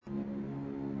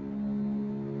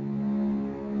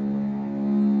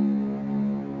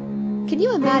Can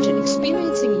you imagine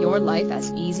experiencing your life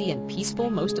as easy and peaceful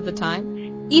most of the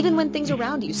time, even when things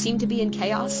around you seem to be in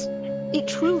chaos? It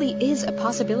truly is a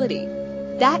possibility.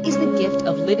 That is the gift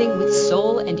of living with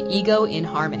soul and ego in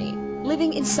harmony,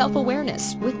 living in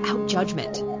self-awareness without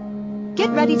judgment.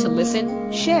 Get ready to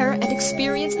listen, share, and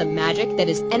experience the magic that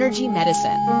is energy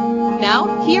medicine.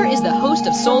 Now, here is the host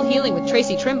of Soul Healing with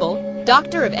Tracy Trimble,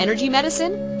 Doctor of Energy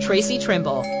Medicine, Tracy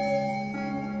Trimble.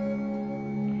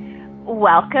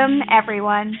 Welcome,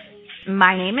 everyone.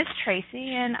 My name is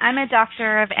Tracy, and I'm a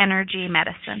doctor of energy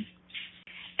medicine.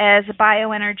 As a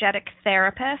bioenergetic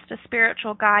therapist, a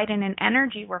spiritual guide, and an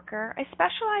energy worker, I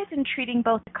specialize in treating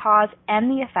both the cause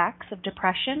and the effects of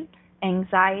depression,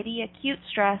 anxiety, acute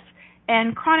stress,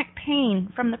 and chronic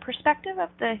pain from the perspective of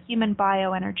the human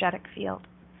bioenergetic field.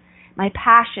 My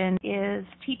passion is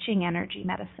teaching energy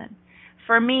medicine.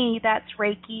 For me, that's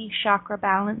Reiki, chakra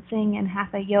balancing, and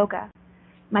Hatha yoga.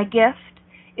 My gift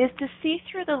is to see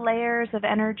through the layers of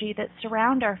energy that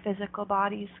surround our physical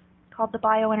bodies, called the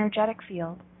bioenergetic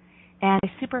field. And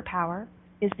my superpower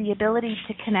is the ability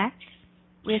to connect,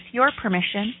 with your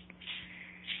permission,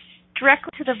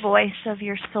 directly to the voice of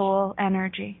your soul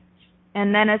energy.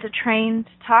 And then as a trained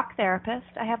talk therapist,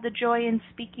 I have the joy in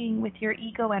speaking with your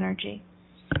ego energy.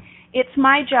 It's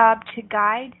my job to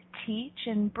guide, teach,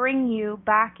 and bring you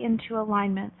back into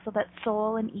alignment so that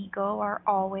soul and ego are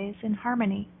always in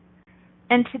harmony.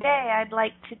 And today I'd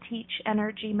like to teach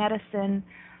energy medicine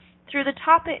through the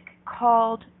topic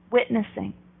called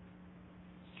witnessing.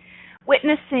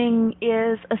 Witnessing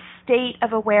is a state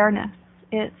of awareness.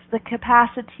 It's the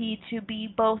capacity to be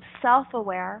both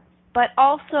self-aware but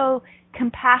also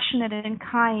compassionate and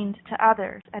kind to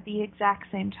others at the exact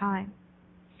same time.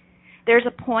 There's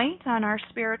a point on our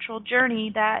spiritual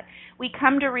journey that we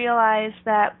come to realize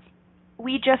that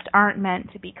we just aren't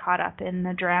meant to be caught up in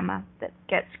the drama that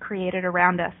gets created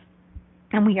around us,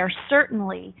 and we are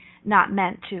certainly not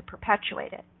meant to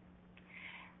perpetuate it.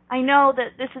 I know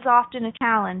that this is often a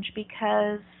challenge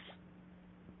because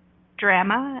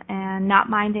drama and not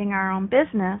minding our own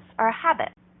business are a habit.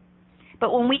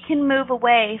 But when we can move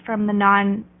away from the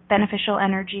non-beneficial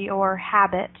energy or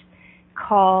habit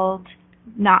called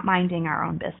not minding our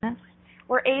own business,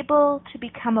 we're able to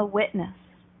become a witness.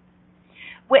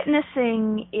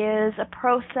 Witnessing is a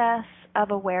process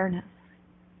of awareness.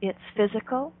 It's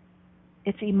physical,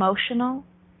 it's emotional,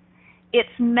 it's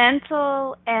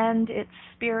mental, and it's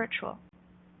spiritual.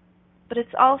 But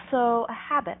it's also a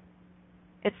habit.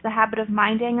 It's the habit of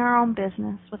minding our own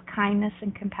business with kindness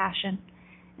and compassion.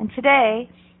 And today,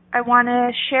 I want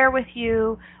to share with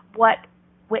you what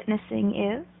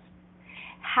witnessing is,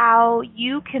 how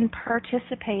you can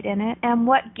participate in it, and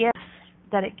what gifts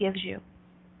that it gives you.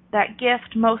 That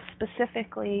gift, most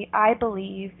specifically, I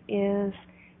believe, is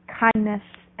kindness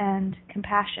and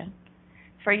compassion.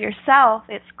 For yourself,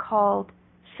 it's called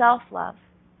self-love.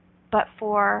 But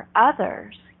for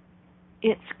others,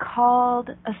 it's called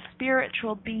a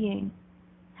spiritual being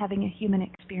having a human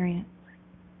experience.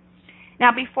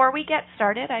 Now, before we get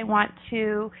started, I want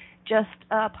to just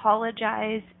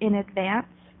apologize in advance.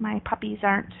 My puppies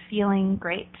aren't feeling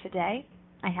great today.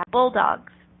 I have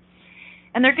bulldogs.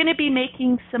 And they're going to be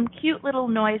making some cute little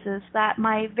noises that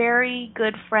my very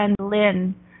good friend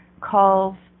Lynn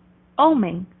calls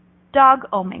oming, dog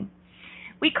oming.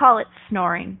 We call it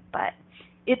snoring, but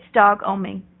it's dog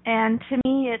oming. And to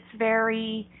me, it's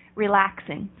very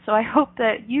relaxing. So I hope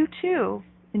that you too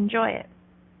enjoy it.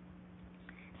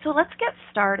 So let's get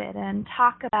started and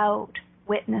talk about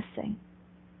witnessing.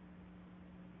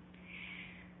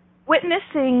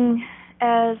 Witnessing,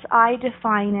 as I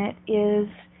define it, is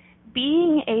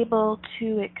being able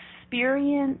to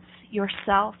experience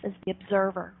yourself as the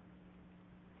observer,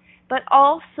 but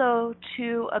also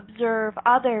to observe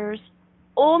others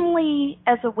only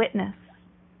as a witness,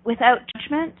 without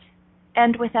judgment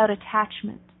and without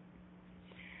attachment.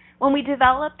 When we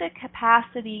develop the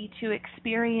capacity to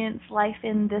experience life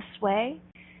in this way,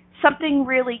 something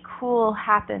really cool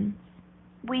happens.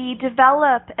 We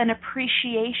develop an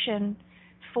appreciation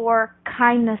for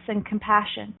kindness and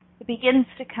compassion. It begins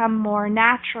to come more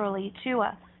naturally to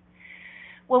us.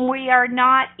 When we are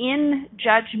not in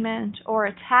judgment or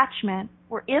attachment,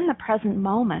 we're in the present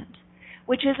moment,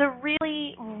 which is a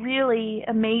really, really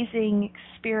amazing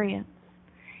experience.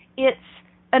 It's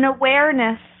an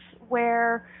awareness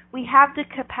where we have the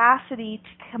capacity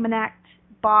to connect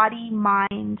body,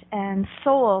 mind, and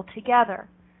soul together.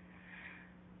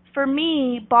 For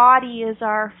me, body is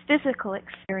our physical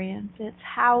experience. It's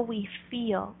how we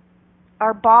feel.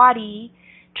 Our body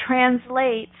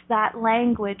translates that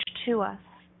language to us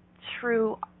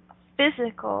through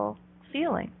physical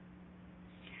feeling.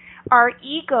 Our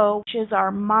ego, which is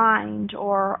our mind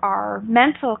or our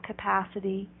mental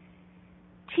capacity,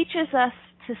 teaches us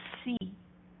to see,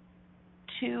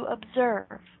 to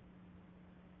observe.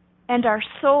 And our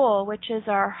soul, which is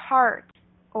our heart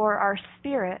or our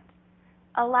spirit,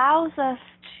 allows us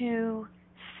to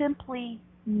simply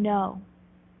know.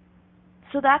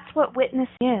 So that's what witnessing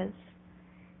is.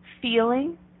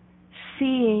 Feeling,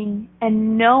 seeing,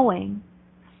 and knowing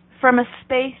from a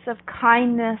space of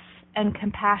kindness and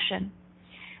compassion.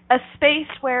 A space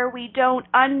where we don't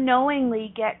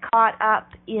unknowingly get caught up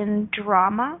in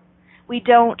drama. We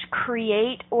don't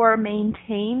create or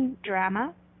maintain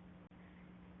drama.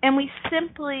 And we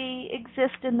simply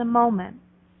exist in the moment.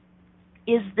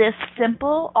 Is this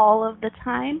simple all of the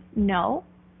time? No,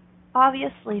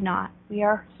 obviously not. We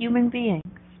are human beings.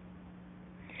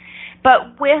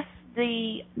 But with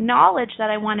the knowledge that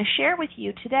I want to share with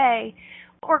you today,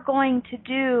 what we're going to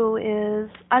do is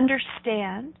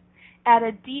understand at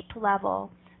a deep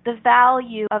level the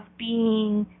value of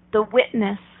being the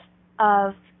witness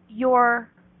of your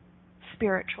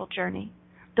spiritual journey,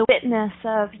 the witness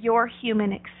of your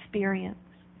human experience.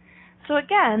 So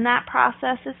again, that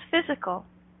process is physical.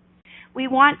 We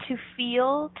want to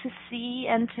feel, to see,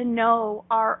 and to know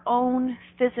our own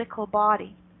physical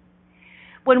body.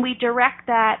 When we direct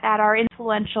that at our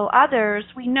influential others,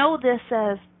 we know this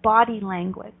as body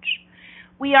language.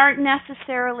 We aren't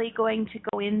necessarily going to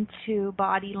go into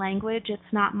body language. It's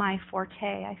not my forte.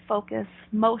 I focus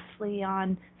mostly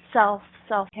on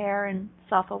self-care, and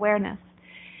self-awareness.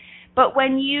 But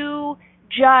when you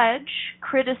judge,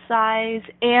 criticize,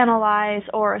 analyze,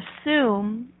 or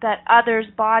assume that others'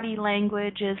 body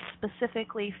language is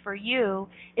specifically for you,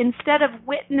 instead of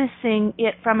witnessing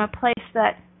it from a place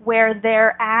where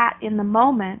they're at in the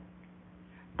moment,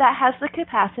 that has the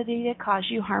capacity to cause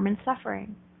you harm and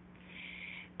suffering.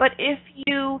 But if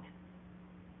you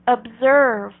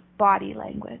observe body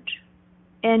language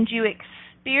and you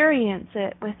experience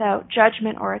it without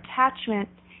judgment or attachment,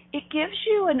 it gives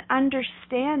you an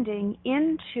understanding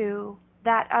into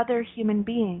that other human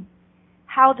being,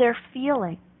 how they're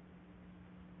feeling,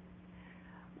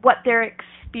 what they're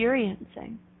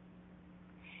experiencing.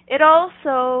 It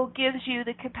also gives you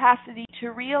the capacity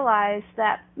to realize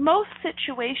that most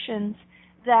situations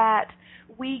that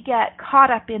we get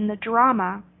caught up in the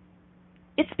drama,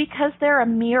 it's because they're a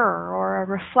mirror or a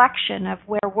reflection of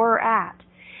where we're at.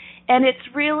 And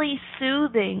it's really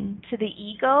soothing to the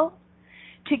ego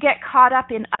to get caught up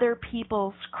in other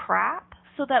people's crap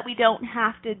so that we don't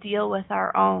have to deal with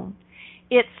our own.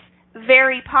 It's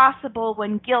very possible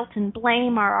when guilt and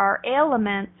blame are our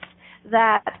ailments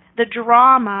that the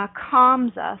drama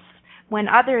calms us when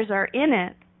others are in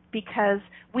it because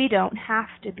we don't have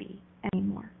to be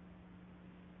anymore.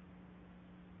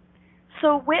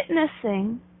 So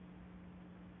witnessing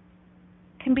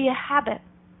can be a habit.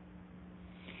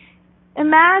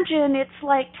 Imagine it's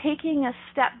like taking a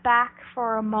step back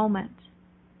for a moment,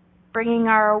 bringing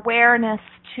our awareness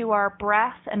to our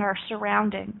breath and our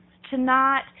surroundings, to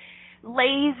not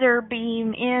laser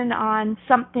beam in on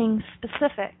something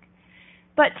specific,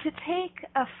 but to take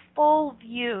a full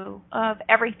view of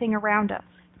everything around us.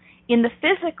 In the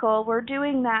physical, we're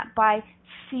doing that by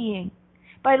seeing,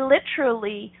 by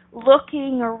literally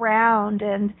looking around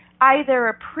and either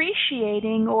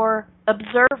appreciating or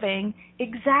observing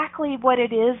exactly what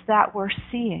it is that we're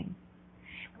seeing.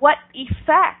 What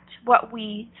effect what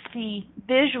we see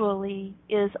visually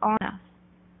is on us.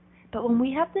 But when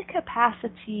we have the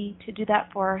capacity to do that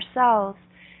for ourselves,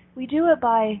 we do it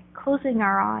by closing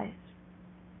our eyes,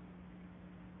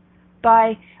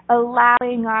 by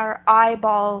allowing our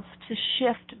eyeballs to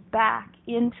shift back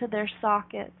into their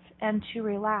sockets and to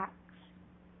relax.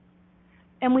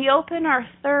 And we open our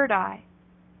third eye,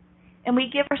 and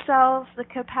we give ourselves the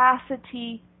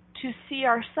capacity to see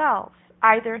ourselves,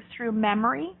 either through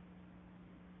memory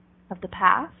of the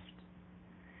past,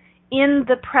 in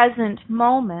the present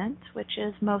moment, which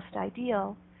is most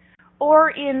ideal, or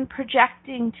in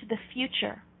projecting to the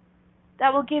future.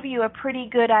 That will give you a pretty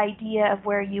good idea of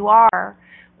where you are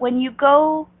when you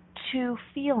go to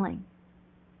feeling,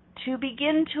 to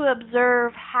begin to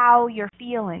observe how you're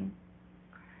feeling.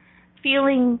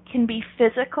 Feeling can be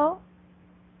physical,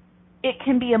 it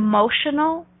can be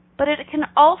emotional, but it can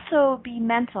also be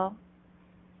mental.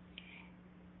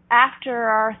 After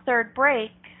our third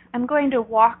break, I'm going to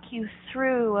walk you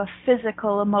through a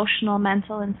physical, emotional,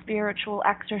 mental, and spiritual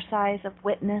exercise of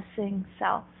witnessing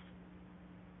self.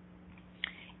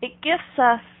 It gives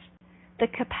us the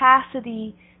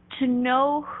capacity to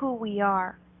know who we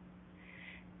are,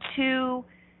 to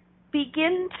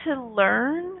begin to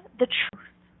learn the truth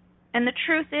And the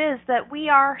truth is that we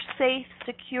are safe,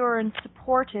 secure, and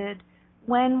supported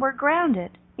when we're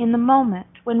grounded in the moment,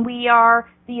 when we are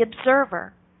the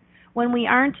observer, when we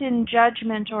aren't in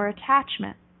judgment or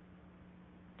attachment.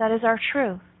 That is our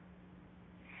truth.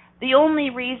 The only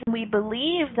reason we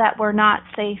believe that we're not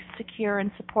safe, secure,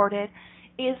 and supported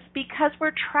is because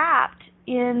we're trapped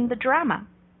in the drama,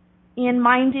 in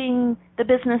minding the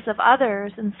business of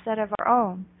others instead of our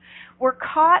own. We're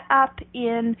caught up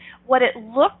in what it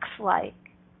looks like,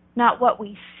 not what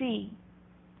we see.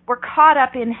 We're caught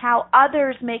up in how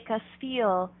others make us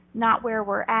feel, not where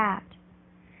we're at.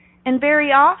 And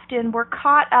very often we're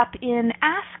caught up in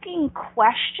asking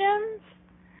questions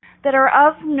that are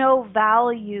of no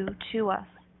value to us.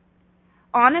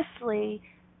 Honestly,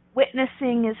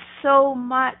 witnessing is so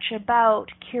much about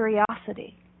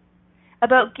curiosity,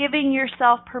 about giving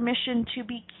yourself permission to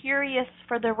be curious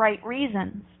for the right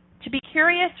reasons, to be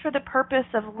curious for the purpose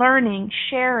of learning,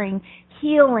 sharing,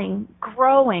 healing,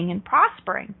 growing, and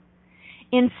prospering,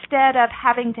 instead of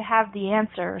having to have the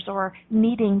answers or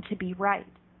needing to be right.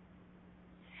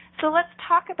 So let's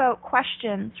talk about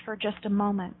questions for just a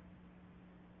moment.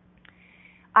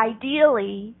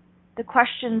 Ideally, the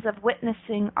questions of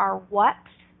witnessing are what?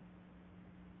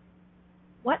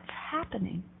 What's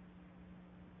happening?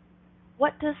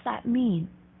 What does that mean?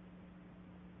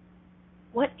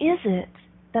 What is it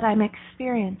that I'm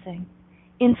experiencing?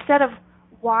 Instead of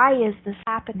why is this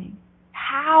happening?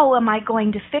 How am I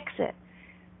going to fix it?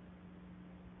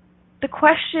 The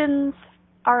questions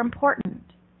are important.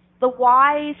 The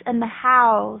whys and the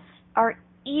hows are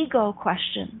ego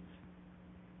questions.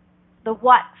 The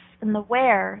whats and the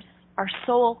wheres are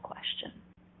soul questions.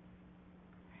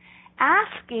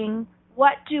 Asking,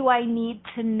 what do I need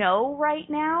to know right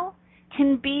now,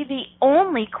 can be the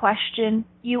only question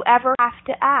you ever have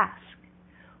to ask.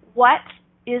 What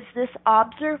is this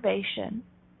observation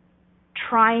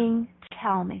trying to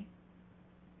tell me?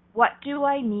 What do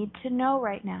I need to know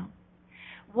right now?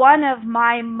 One of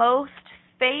my most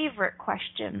favorite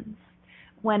questions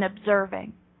when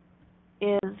observing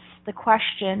is the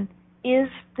question, is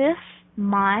this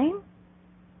mine?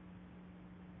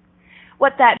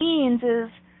 What that means is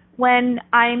when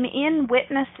I'm in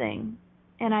witnessing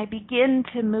and I begin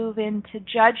to move into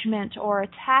judgment or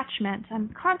attachment,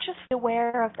 I'm consciously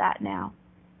aware of that now.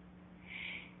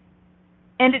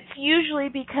 And it's usually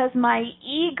because my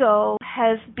ego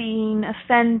has been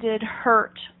offended,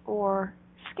 hurt, or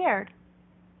scared.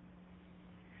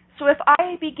 So if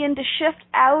I begin to shift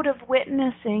out of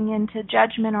witnessing into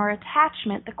judgment or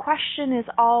attachment, the question is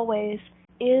always,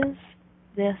 is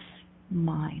this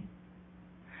mine?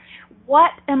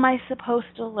 What am I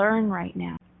supposed to learn right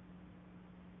now?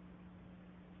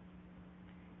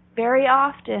 Very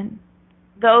often,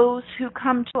 those who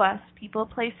come to us, people,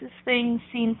 places, things,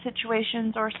 scenes,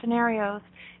 situations, or scenarios,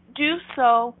 do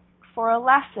so for a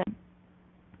lesson,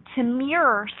 to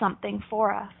mirror something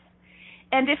for us.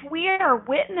 And if we are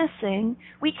witnessing,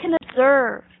 we can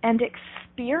observe and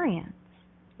experience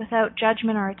without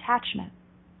judgment or attachment.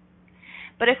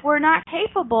 But if we're not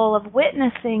capable of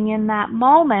witnessing in that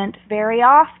moment, very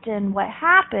often what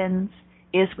happens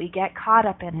is we get caught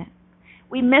up in it.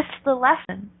 We miss the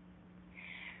lesson.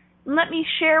 Let me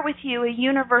share with you a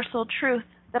universal truth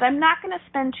that I'm not going to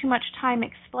spend too much time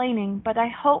explaining, but I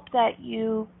hope that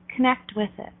you connect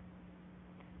with it.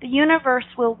 The universe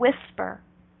will whisper,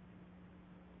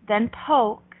 then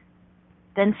poke,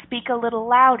 then speak a little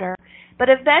louder. But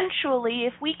eventually,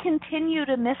 if we continue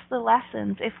to miss the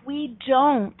lessons, if we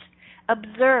don't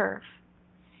observe,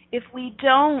 if we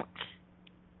don't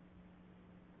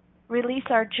release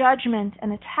our judgment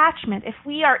and attachment, if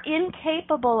we are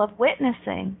incapable of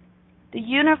witnessing, the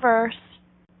universe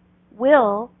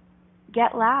will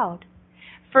get loud.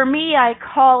 For me, I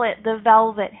call it the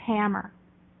velvet hammer.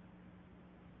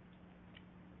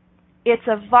 It's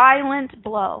a violent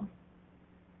blow,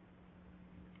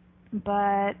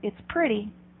 but it's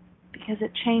pretty because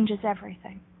it changes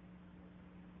everything.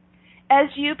 As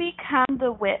you become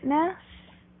the witness,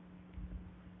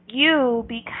 you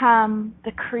become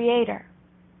the creator.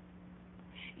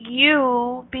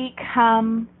 You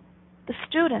become the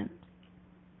student.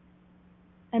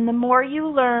 And the more you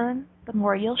learn, the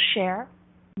more you'll share.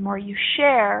 The more you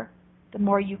share, the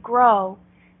more you grow.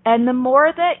 And the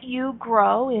more that you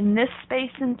grow in this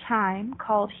space and time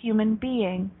called human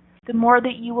being, the more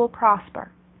that you will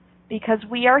prosper. Because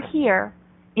we are here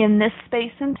in this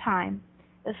space and time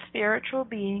as spiritual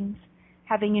beings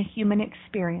having a human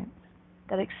experience.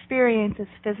 That experience is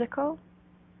physical,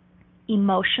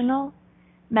 emotional,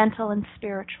 mental, and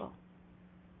spiritual.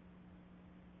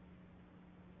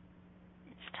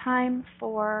 It's time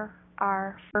for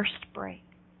our first break.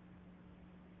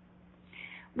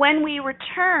 When we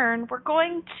return, we're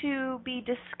going to be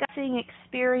discussing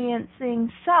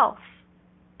experiencing self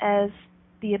as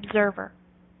the observer.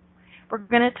 We're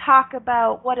going to talk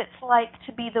about what it's like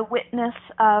to be the witness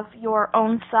of your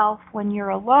own self when you're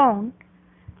alone,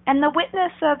 and the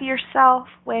witness of yourself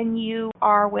when you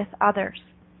are with others.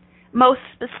 Most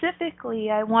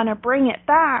specifically, I want to bring it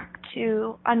back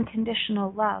to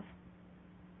unconditional love.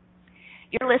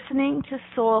 You're listening to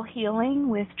Soul Healing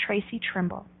with Tracy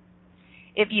Trimble.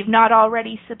 If you've not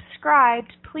already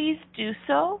subscribed, please do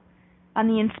so on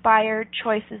the Inspired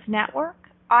Choices Network,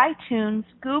 iTunes,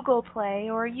 Google Play,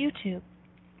 or YouTube.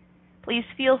 Please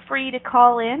feel free to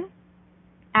call in,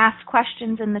 ask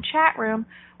questions in the chat room,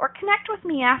 or connect with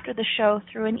me after the show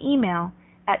through an email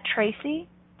at Tracy,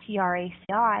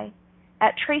 Traci,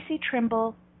 at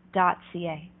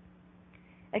tracytrimble.ca.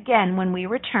 Again, when we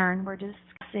return, we're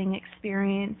discussing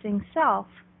experiencing self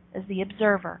as the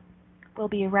observer. We'll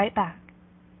be right back.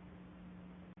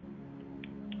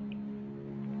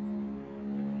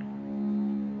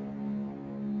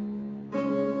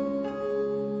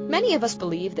 Many of us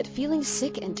believe that feeling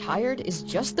sick and tired is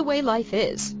just the way life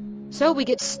is, so we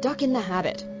get stuck in the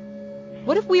habit.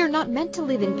 What if we are not meant to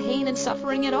live in pain and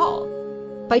suffering at all?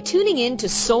 By tuning in to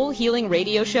Soul Healing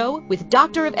Radio Show with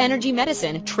Doctor of Energy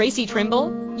Medicine, Tracy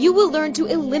Trimble, you will learn to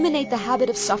eliminate the habit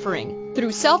of suffering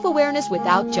through self-awareness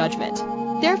without judgment,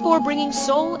 therefore bringing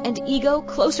soul and ego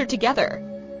closer together.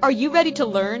 Are you ready to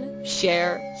learn,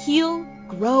 share, heal,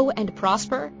 grow, and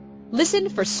prosper? Listen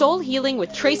for Soul Healing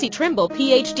with Tracy Trimble,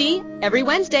 PhD, every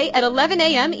Wednesday at 11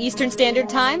 a.m. Eastern Standard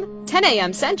Time, 10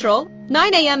 a.m. Central,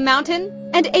 9 a.m.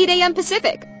 Mountain, and 8 a.m.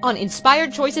 Pacific on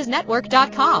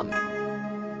InspiredChoicesNetwork.com.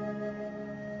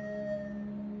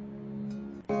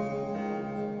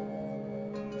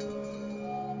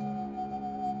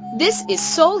 This is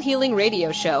Soul Healing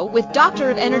Radio Show with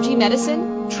Doctor of Energy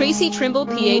Medicine, Tracy Trimble,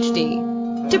 PhD.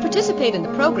 To participate in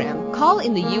the program, call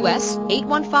in the U.S.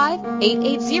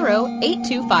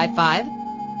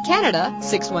 815-880-8255, Canada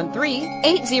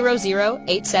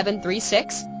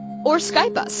 613-800-8736, or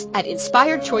Skype us at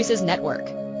Inspired Choices Network.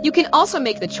 You can also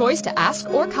make the choice to ask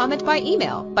or comment by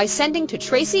email by sending to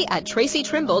Tracy at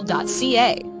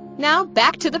tracytrimble.ca. Now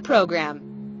back to the program.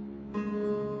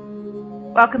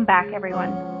 Welcome back,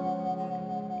 everyone.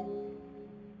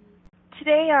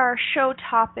 Today our show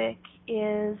topic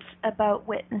is about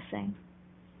witnessing.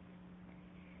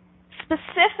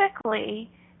 Specifically,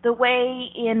 the way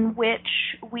in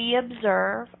which we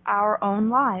observe our own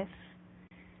lives.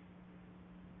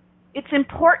 It's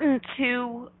important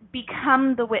to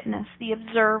become the witness, the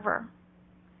observer,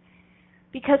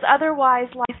 because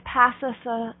otherwise life passes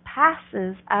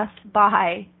us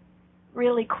by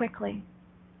really quickly.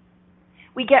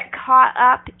 We get caught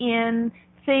up in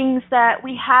things that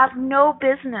we have no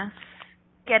business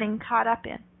getting caught up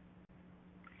in.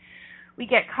 We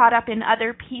get caught up in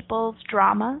other people's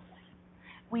dramas.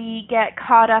 We get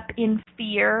caught up in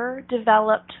fear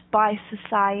developed by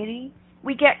society.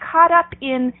 We get caught up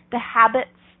in the habits,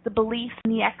 the beliefs,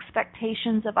 and the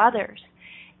expectations of others.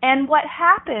 And what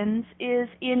happens is,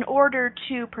 in order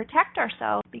to protect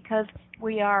ourselves, because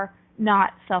we are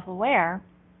not self-aware,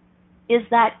 is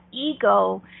that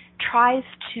ego tries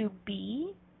to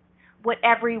be what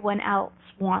everyone else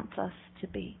wants us to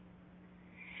be.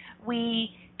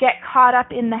 We get caught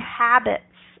up in the habits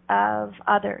of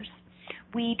others.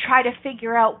 We try to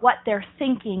figure out what they're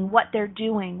thinking, what they're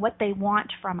doing, what they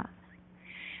want from us.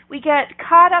 We get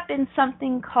caught up in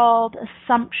something called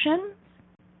assumptions,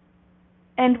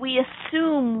 and we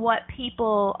assume what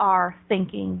people are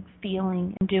thinking,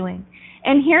 feeling, and doing.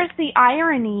 And here's the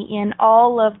irony in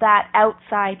all of that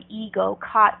outside ego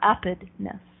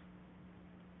caught-uppedness.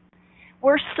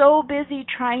 We're so busy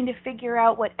trying to figure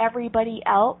out what everybody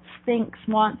else thinks,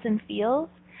 wants, and feels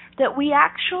that we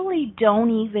actually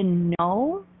don't even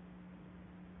know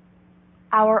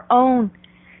our own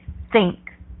think,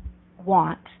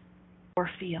 want, or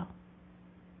feel.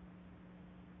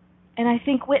 And I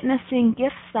think witnessing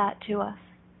gifts that to us.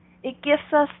 It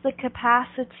gives us the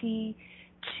capacity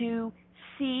to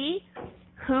see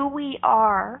who we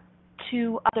are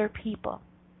to other people.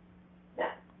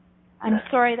 I'm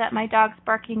sorry that my dog's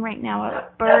barking right now.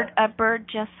 A bird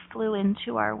just flew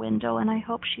into our window, and I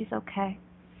hope she's okay.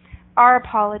 Our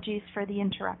apologies for the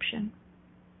interruption.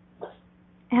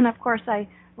 And of course, I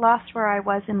lost where I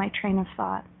was in my train of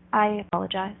thought. I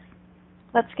apologize.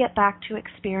 Let's get back to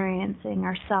experiencing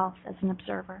ourselves as an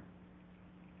observer.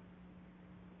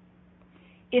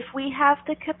 If we have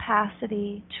the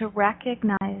capacity to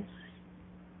recognize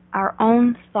our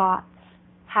own thoughts,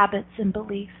 habits, and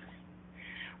beliefs,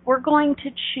 we're going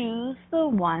to choose the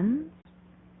ones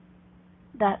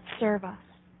that serve us.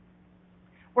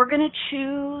 We're going to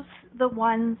choose the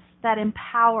ones that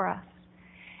empower us.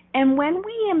 And when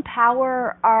we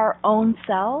empower our own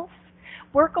selves,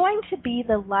 we're going to be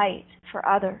the light for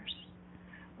others.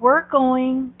 We're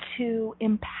going to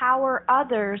empower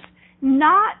others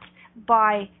not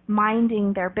by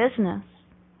minding their business,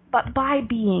 but by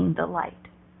being the light.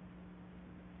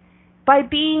 By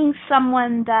being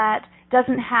someone that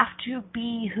doesn't have to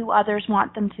be who others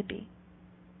want them to be.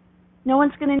 No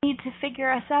one's going to need to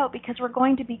figure us out because we're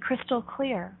going to be crystal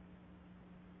clear.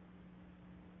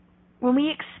 When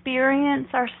we experience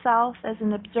ourselves as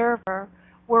an observer,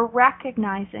 we're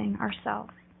recognizing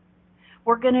ourselves.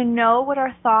 We're going to know what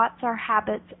our thoughts, our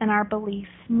habits, and our beliefs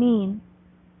mean.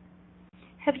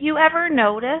 Have you ever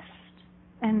noticed,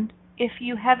 and if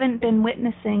you haven't been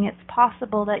witnessing, it's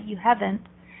possible that you haven't,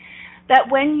 that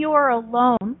when you're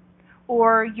alone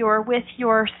or you're with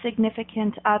your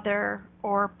significant other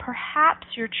or perhaps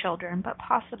your children, but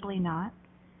possibly not,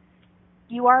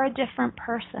 you are a different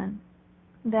person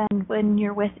than when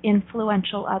you're with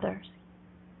influential others.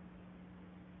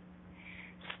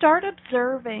 Start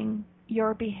observing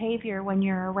your behavior when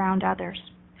you're around others.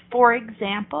 For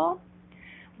example,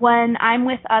 when I'm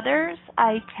with others,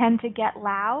 I tend to get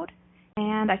loud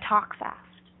and I talk fast.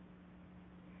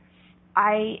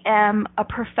 I am a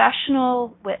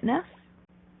professional witness.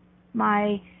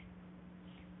 My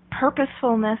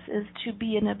purposefulness is to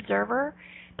be an observer,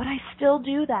 but I still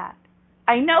do that.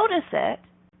 I notice it,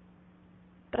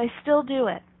 but I still do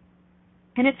it.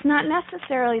 And it's not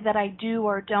necessarily that I do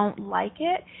or don't like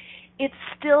it. It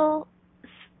still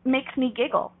makes me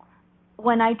giggle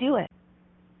when I do it.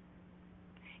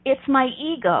 It's my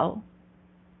ego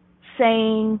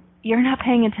saying, "You're not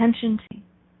paying attention to me."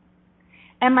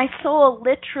 And my soul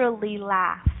literally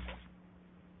laughs.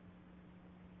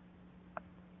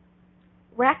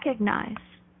 Recognize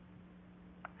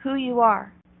who you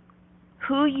are,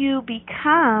 who you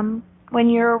become when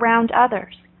you're around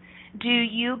others. Do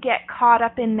you get caught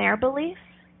up in their beliefs?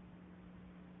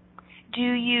 Do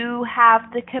you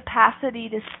have the capacity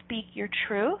to speak your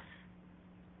truth?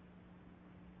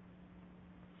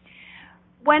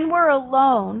 When we're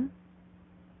alone,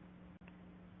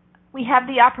 we have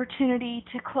the opportunity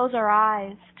to close our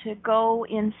eyes, to go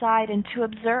inside and to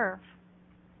observe.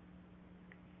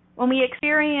 When we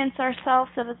experience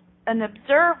ourselves as an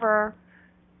observer,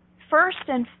 first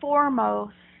and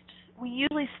foremost, we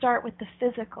usually start with the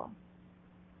physical.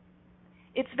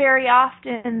 It's very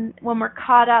often when we're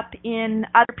caught up in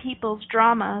other people's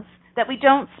dramas that we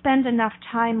don't spend enough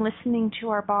time listening to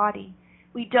our body.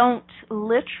 We don't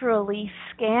literally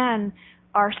scan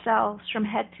ourselves from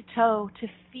head to toe to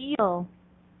feel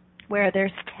where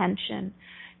there's tension,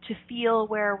 to feel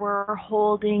where we're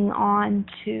holding on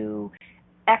to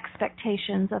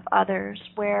expectations of others,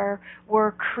 where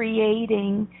we're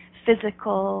creating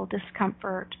physical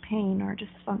discomfort, pain, or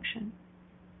dysfunction.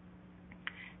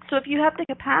 So if you have the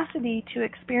capacity to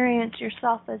experience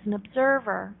yourself as an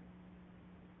observer,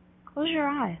 close your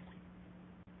eyes.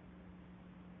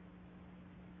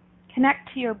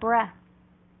 Connect to your breath.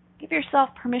 Give yourself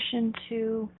permission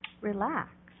to relax.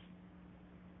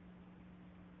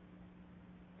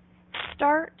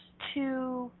 Start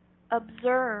to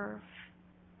observe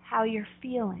how you're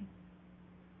feeling,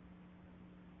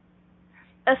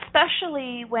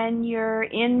 especially when you're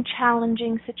in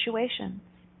challenging situations.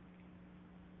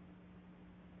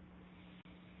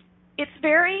 It's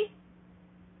very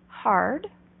hard,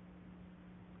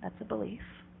 that's a belief,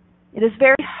 it is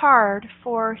very hard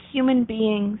for human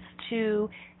beings to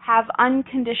have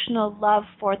unconditional love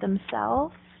for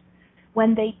themselves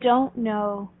when they don't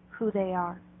know who they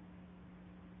are.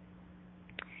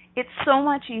 It's so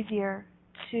much easier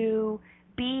to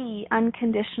be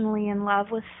unconditionally in love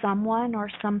with someone or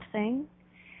something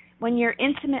when you're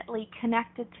intimately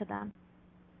connected to them.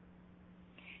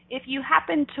 If you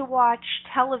happen to watch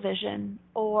television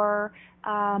or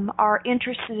are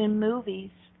interested in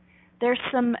movies, there's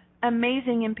some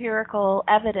amazing empirical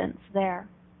evidence there.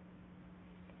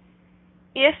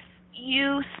 If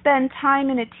you spend time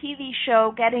in a TV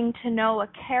show getting to know a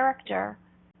character,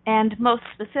 and most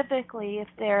specifically if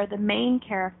they're the main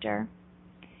character,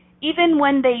 even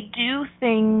when they do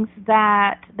things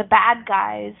that the bad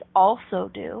guys also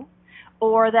do,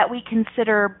 or that we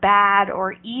consider bad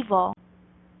or evil,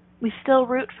 we still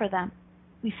root for them.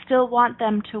 We still want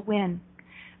them to win.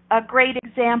 A great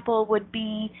example would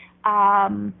be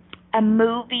a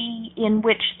movie in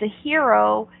which the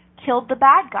hero killed the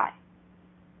bad guy.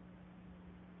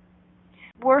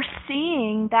 We're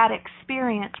seeing that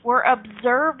experience. We're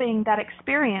observing that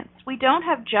experience. We don't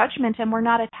have judgment and we're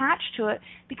not attached to it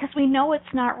because we know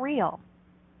it's not real.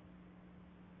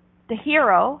 The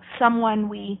hero, someone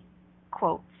we,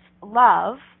 quotes,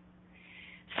 love,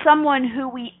 someone who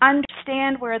we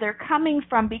understand where they're coming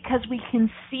from because we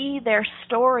can see their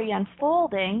story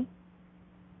unfolding,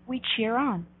 we cheer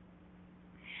on.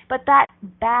 But that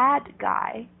bad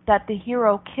guy that the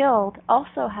hero killed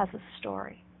also has a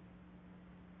story.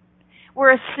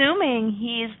 We're assuming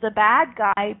he's the bad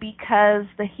guy because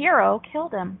the hero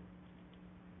killed him.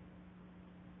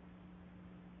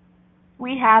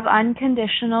 We have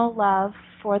unconditional love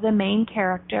for the main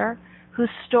character whose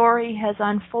story has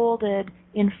unfolded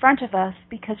in front of us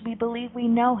because we believe we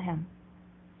know him.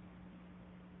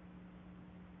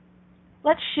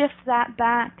 Let's shift that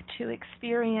back to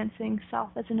experiencing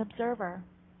self as an observer.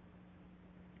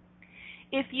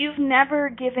 If you've never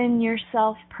given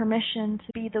yourself permission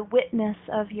to be the witness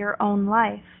of your own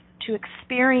life, to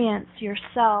experience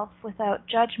yourself without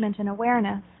judgment and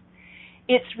awareness,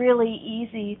 it's really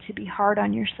easy to be hard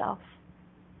on yourself,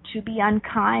 to be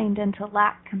unkind and to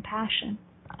lack compassion.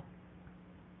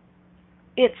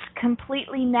 It's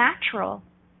completely natural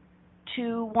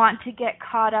to want to get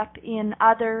caught up in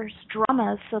others'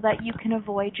 dramas so that you can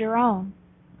avoid your own.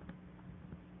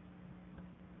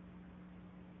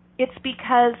 It's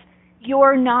because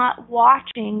you're not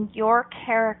watching your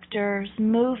character's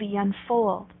movie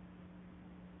unfold.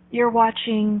 You're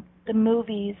watching the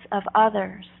movies of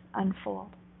others unfold.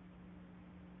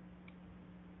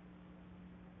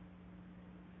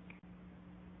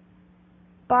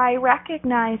 By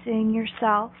recognizing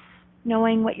yourself,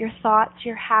 knowing what your thoughts,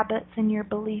 your habits, and your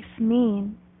beliefs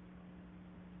mean,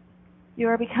 you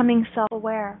are becoming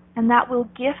self-aware, and that will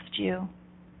gift you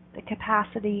the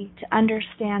capacity to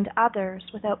understand others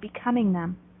without becoming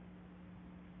them,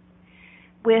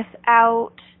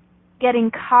 without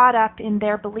getting caught up in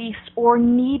their beliefs or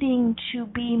needing to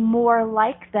be more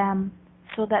like them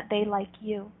so that they like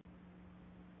you.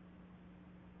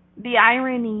 The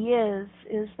irony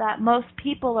is that most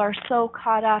people are so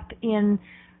caught up in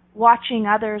watching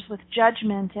others with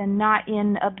judgment and not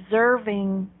in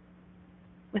observing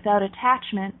without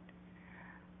attachment,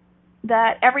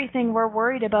 that everything we're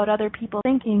worried about other people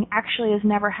thinking actually has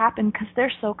never happened because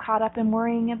they're so caught up in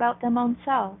worrying about their own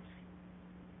selves.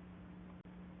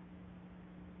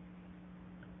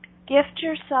 Gift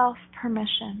yourself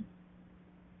permission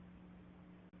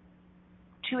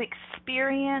to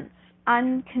experience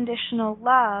unconditional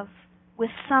love with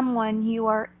someone you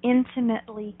are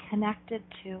intimately connected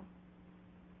to.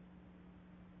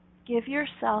 Give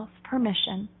yourself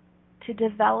permission to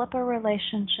develop a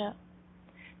relationship,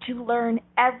 to learn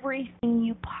everything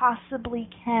you possibly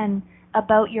can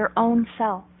about your own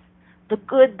self, the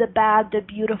good, the bad, the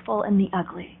beautiful, and the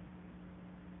ugly.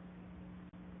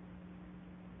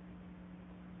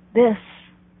 This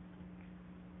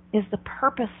is the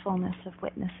purposefulness of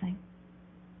witnessing.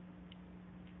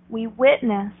 We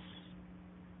witness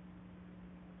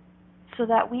so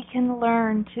that we can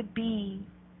learn to be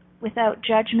without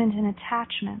judgment and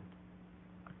attachment,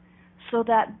 so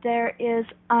that there is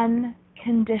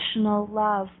unconditional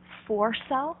love for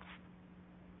self,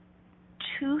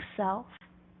 to self,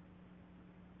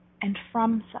 and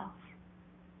from self.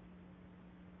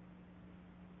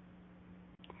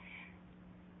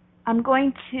 I'm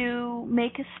going to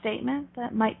make a statement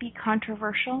that might be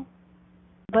controversial,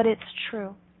 but it's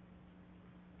true.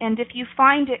 And if you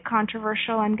find it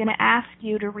controversial, I'm going to ask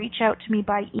you to reach out to me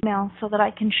by email so that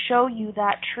I can show you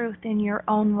that truth in your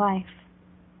own life.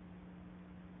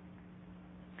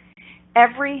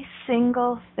 Every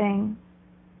single thing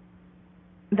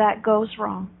that goes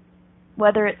wrong,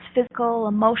 whether it's physical,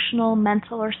 emotional,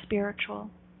 mental, or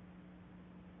spiritual,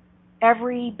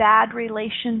 every bad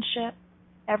relationship,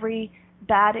 every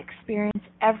bad experience,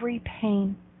 every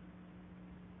pain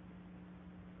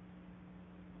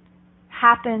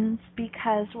happens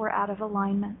because we're out of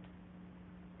alignment.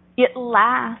 It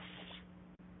lasts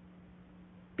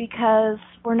because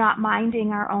we're not minding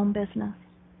our own business.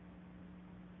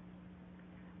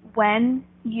 When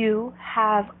you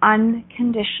have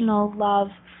unconditional love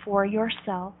for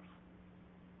yourself,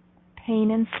 pain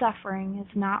and suffering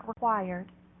is not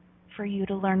required for you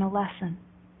to learn a lesson.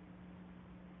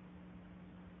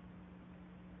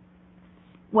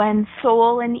 When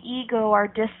soul and ego are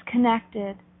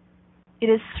disconnected, it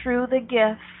is through the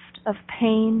gift of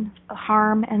pain,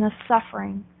 harm, and the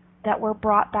suffering that we're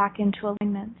brought back into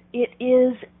alignment. It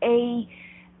is a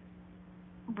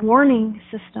warning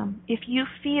system. If you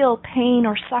feel pain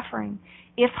or suffering,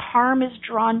 if harm is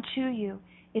drawn to you,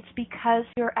 it's because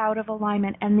you're out of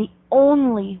alignment. And the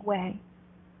only way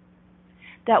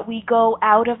that we go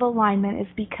out of alignment is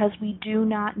because we do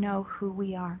not know who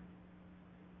we are.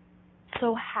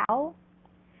 So how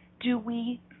do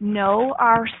we know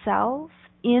ourselves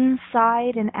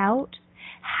inside and out?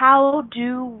 How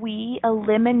do we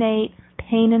eliminate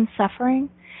pain and suffering?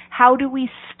 How do we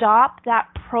stop that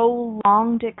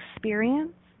prolonged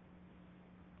experience?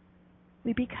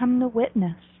 We become the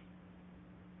witness.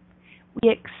 We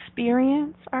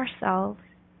experience ourselves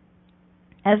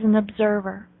as an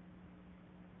observer,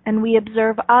 and we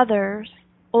observe others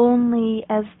only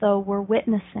as though we're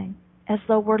witnessing, as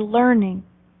though we're learning,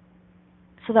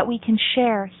 so that we can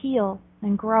share, heal,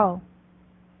 and grow.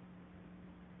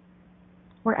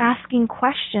 We're asking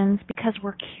questions because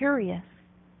we're curious.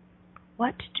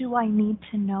 What do I need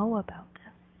to know about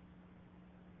this?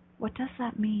 What does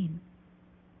that mean?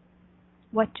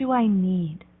 What do I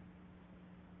need?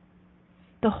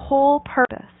 The whole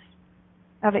purpose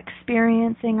of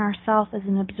experiencing ourselves as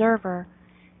an observer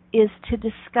is to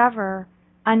discover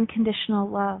unconditional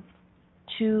love,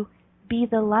 to be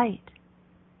the light,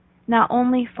 not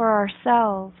only for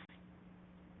ourselves,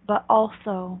 but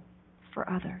also for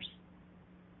others.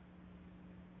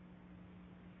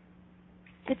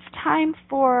 It's time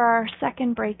for our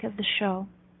second break of the show.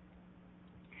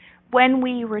 When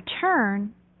we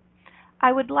return,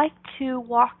 I would like to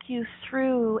walk you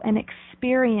through an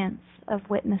experience of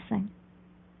witnessing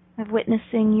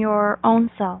your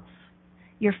own self,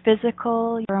 your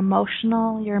physical, your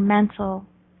emotional, your mental,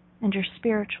 and your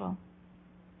spiritual.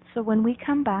 So when we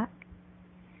come back,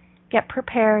 get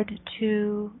prepared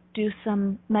to do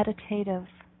some meditative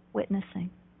witnessing.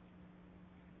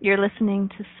 You're listening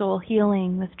to Soul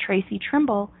Healing with Tracy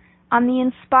Trimble on the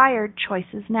Inspired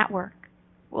Choices Network.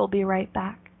 We'll be right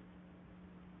back.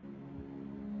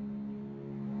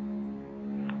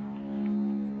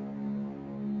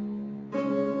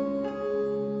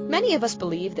 Many of us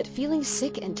believe that feeling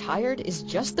sick and tired is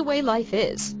just the way life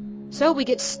is, so we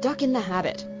get stuck in the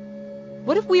habit.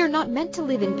 What if we are not meant to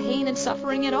live in pain and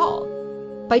suffering at all?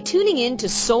 By tuning in to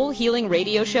Soul Healing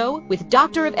Radio Show with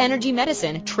Doctor of Energy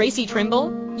Medicine, Tracy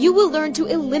Trimble, you will learn to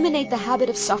eliminate the habit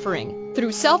of suffering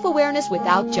through self-awareness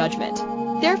without judgment,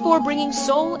 therefore bringing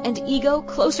soul and ego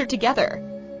closer together.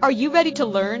 Are you ready to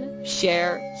learn,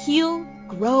 share, heal,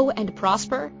 grow, and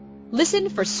prosper? Listen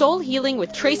for Soul Healing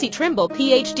with Tracy Trimble,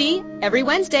 PhD, every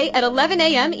Wednesday at 11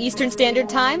 a.m. Eastern Standard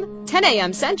Time, 10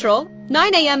 a.m. Central,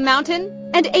 9 a.m.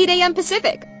 Mountain, and 8 a.m.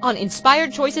 Pacific on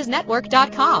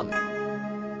InspiredChoicesNetwork.com.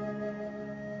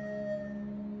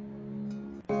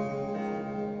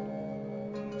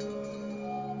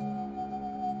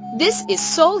 This is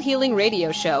Soul Healing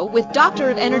Radio Show with Doctor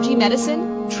of Energy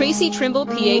Medicine, Tracy Trimble,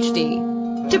 Ph.D.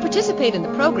 To participate in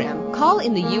the program, call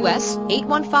in the U.S.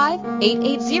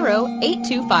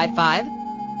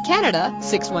 815-880-8255, Canada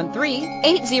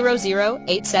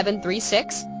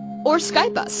 613-800-8736, or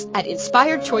Skype us at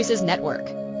Inspired Choices Network.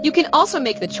 You can also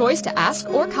make the choice to ask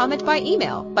or comment by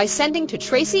email by sending to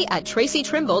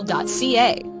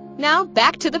tracy@tracytrimble.ca. Now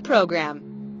back to the program.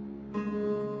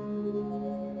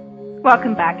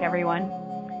 Welcome back, everyone.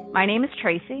 My name is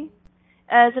Tracy.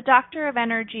 As a doctor of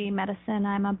energy medicine,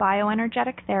 I'm a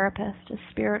bioenergetic therapist, a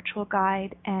spiritual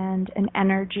guide, and an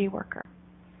energy worker.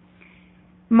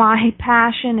 My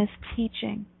passion is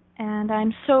teaching, and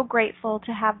I'm so grateful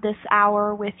to have this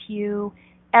hour with you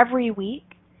every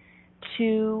week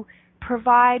to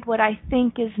provide what I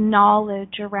think is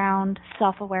knowledge around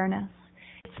self-awareness.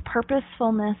 Its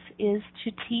purposefulness is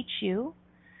to teach you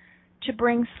to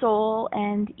bring soul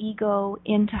and ego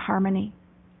into harmony.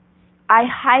 I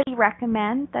highly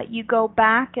recommend that you go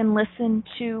back and listen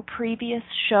to previous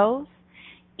shows.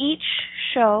 Each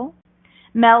show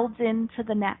melds into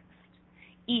the next.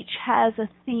 Each has a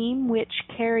theme which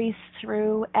carries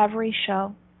through every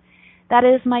show. That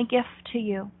is my gift to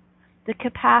you, the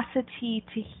capacity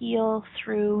to heal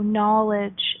through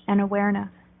knowledge and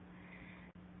awareness.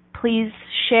 Please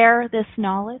share this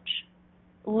knowledge.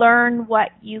 Learn what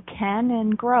you can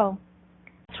and grow.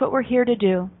 That's what we're here to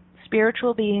do.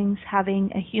 Spiritual beings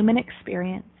having a human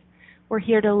experience. We're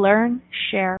here to learn,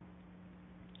 share,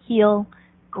 heal,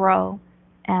 grow,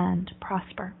 and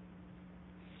prosper.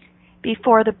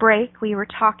 Before the break, we were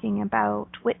talking about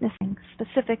witnessing,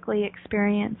 specifically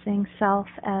experiencing self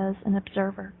as an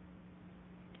observer.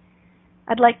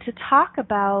 I'd like to talk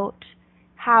about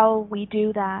how we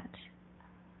do that,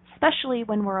 especially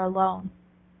when we're alone.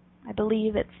 I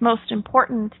believe it's most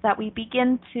important that we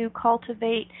begin to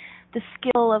cultivate the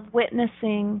skill of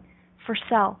witnessing for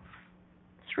self,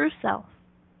 through self.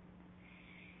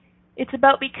 It's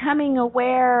about becoming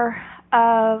aware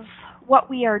of what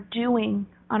we are doing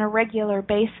on a regular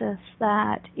basis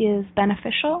that is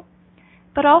beneficial,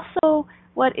 but also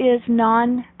what is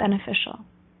non-beneficial.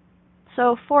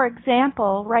 So, for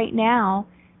example, right now,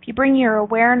 If you bring your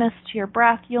awareness to your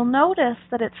breath, you'll notice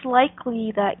that it's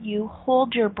likely that you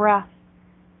hold your breath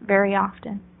very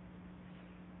often.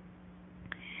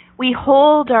 We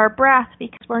hold our breath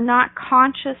because we're not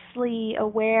consciously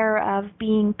aware of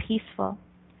being peaceful.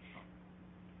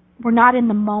 We're not in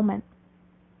the moment.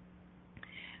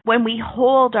 When we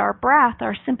hold our breath,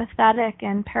 our sympathetic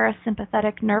and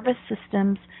parasympathetic nervous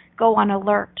systems go on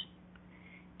alert,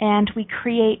 and we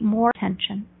create more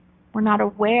tension. We're not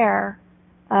aware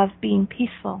of being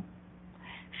peaceful.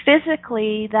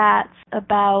 Physically, that's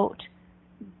about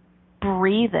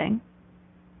breathing,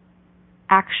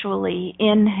 actually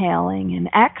inhaling and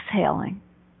exhaling.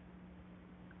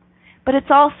 But it's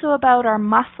also about our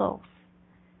muscles.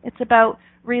 It's about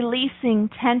releasing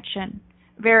tension.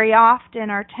 Very often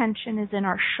our tension is in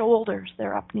our shoulders,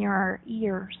 they're up near our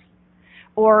ears,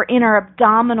 or in our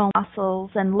abdominal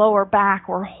muscles and lower back,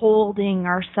 or holding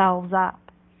ourselves up.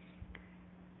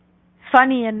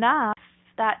 Funny enough,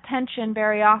 that tension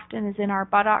very often is in our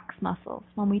buttocks muscles.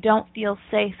 When we don't feel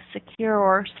safe, secure,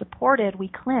 or supported, we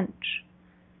clench.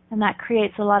 And that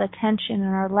creates a lot of tension in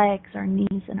our legs, our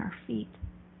knees, and our feet.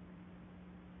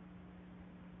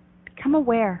 Become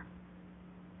aware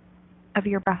of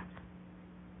your breath.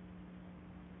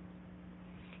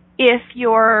 If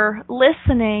you're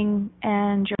listening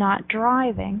and you're not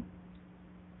driving,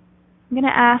 I'm going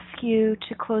to ask you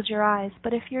to close your eyes.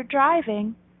 But if you're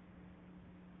driving,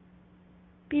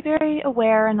 be very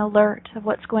aware and alert of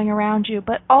what's going around you,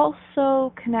 but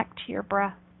also connect to your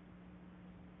breath.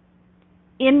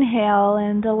 Inhale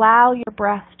and allow your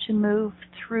breath to move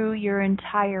through your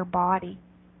entire body.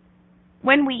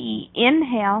 When we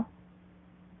inhale,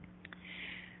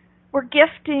 we're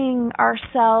gifting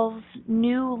ourselves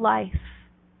new life.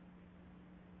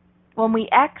 When we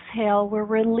exhale, we're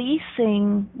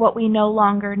releasing what we no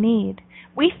longer need.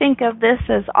 We think of this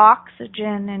as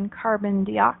oxygen and carbon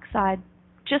dioxide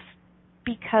just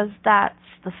because that's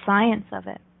the science of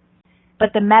it. But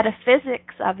the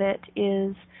metaphysics of it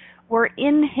is we're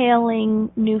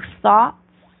inhaling new thoughts,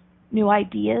 new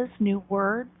ideas, new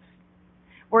words.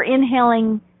 We're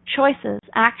inhaling choices,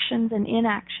 actions, and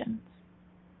inactions.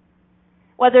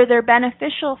 Whether they're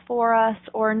beneficial for us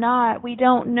or not, we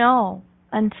don't know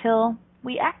until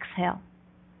we exhale.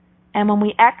 And when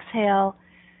we exhale,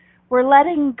 we're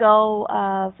letting go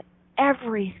of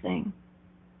everything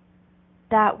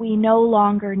that we no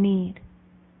longer need.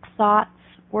 Thoughts,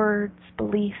 words,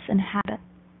 beliefs, and habits.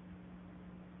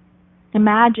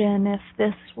 Imagine if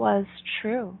this was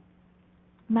true.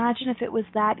 Imagine if it was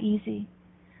that easy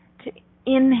to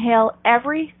inhale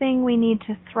everything we need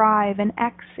to thrive and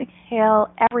exhale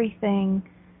everything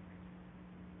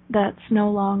that's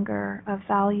no longer of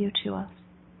value to us.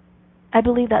 I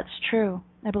believe that's true.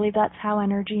 I believe that's how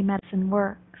energy medicine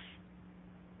works.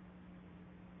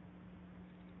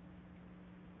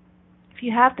 If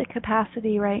you have the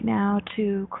capacity right now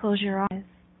to close your eyes,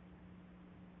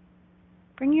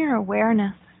 bring your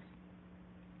awareness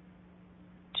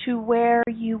to where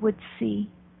you would see.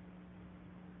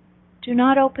 Do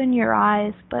not open your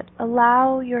eyes, but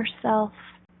allow yourself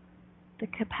the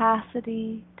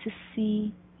capacity to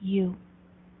see you.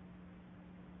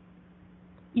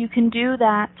 You can do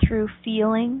that through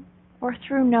feeling or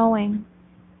through knowing,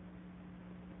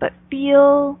 but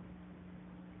feel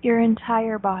your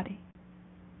entire body.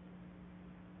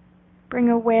 Bring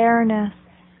awareness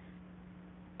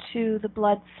to the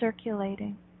blood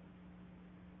circulating.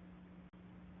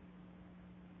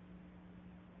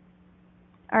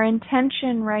 Our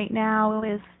intention right now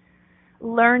is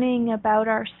learning about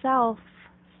ourselves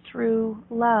through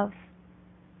love.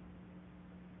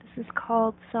 This is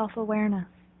called self-awareness.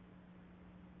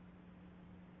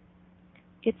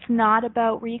 It's not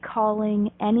about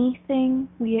recalling anything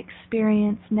we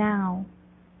experience now,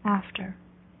 after.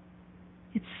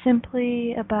 It's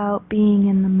simply about being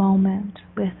in the moment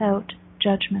without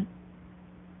judgment.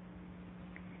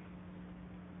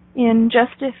 In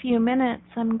just a few minutes,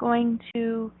 I'm going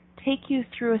to take you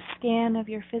through a scan of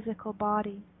your physical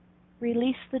body.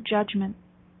 Release the judgment.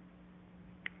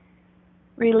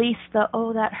 Release the,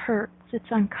 oh, that hurts, it's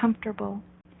uncomfortable.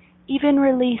 Even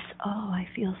release, oh, I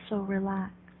feel so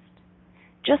relaxed.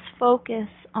 Just focus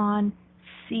on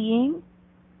seeing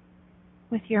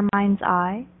with your mind's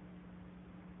eye.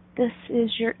 This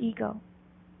is your ego.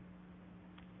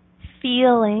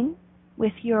 Feeling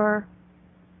with your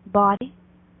body,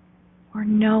 or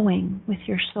knowing with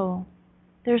your soul.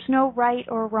 There's no right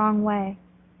or wrong way.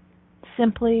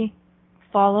 Simply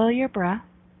follow your breath.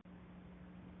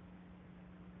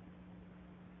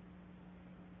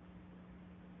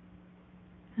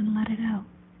 And let it out.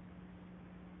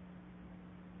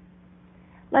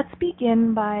 Let's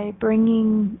begin by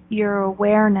bringing your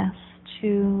awareness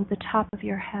to the top of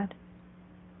your head,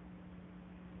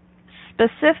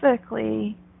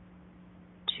 specifically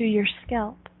to your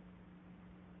scalp.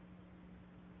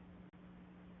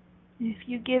 If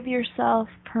you give yourself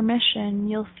permission,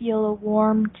 you'll feel a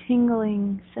warm,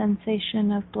 tingling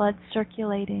sensation of blood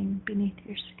circulating beneath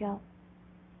your scalp.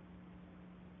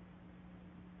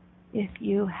 If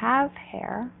you have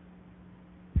hair,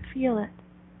 feel it.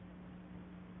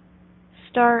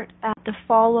 Start at the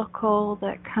follicle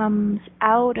that comes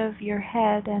out of your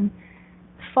head and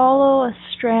follow a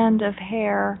strand of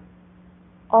hair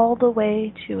all the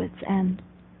way to its end.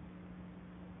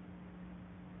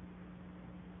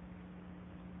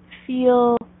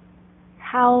 Feel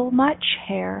how much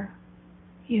hair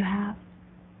you have.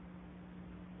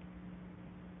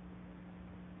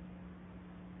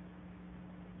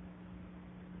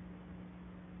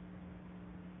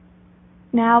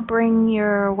 Now bring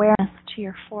your awareness to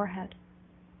your forehead.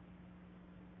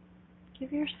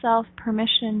 Give yourself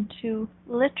permission to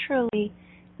literally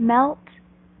melt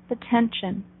the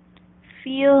tension.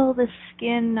 Feel the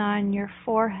skin on your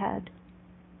forehead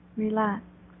relax.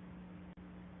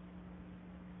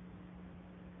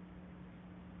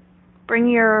 Bring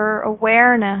your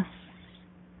awareness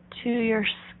to your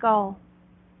skull,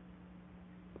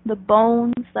 the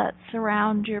bones that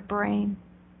surround your brain.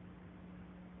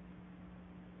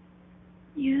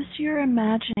 Use your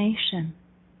imagination.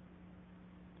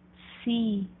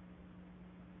 See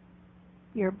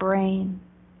your brain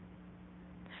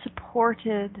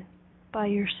supported by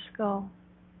your skull.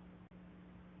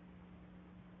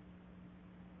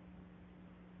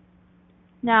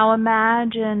 Now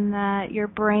imagine that your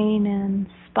brain and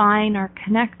spine are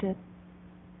connected.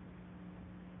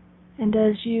 And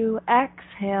as you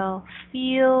exhale,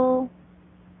 feel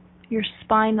your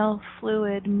spinal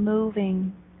fluid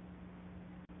moving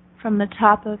from the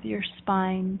top of your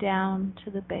spine down to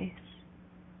the base.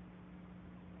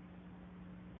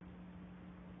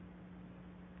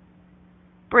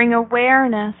 Bring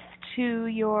awareness to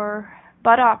your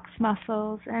buttocks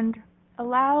muscles and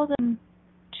allow them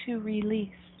to release.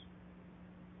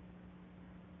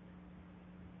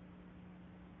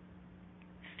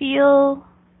 Feel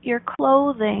your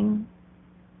clothing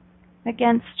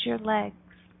against your legs.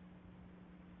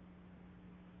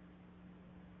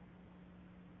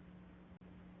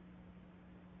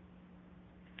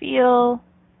 Feel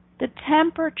the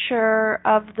temperature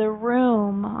of the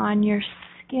room on your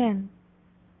skin.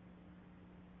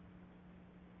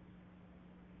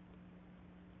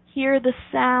 Hear the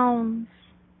sounds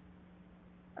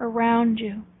around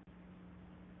you.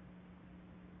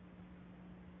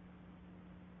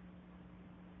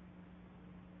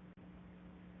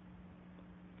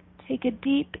 Take a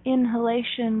deep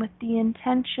inhalation with the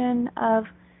intention of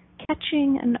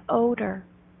catching an odor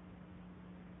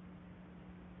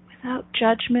without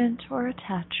judgment or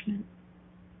attachment.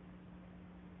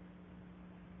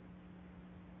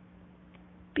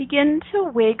 Begin to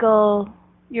wiggle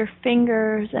your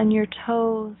fingers and your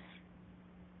toes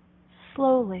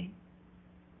slowly.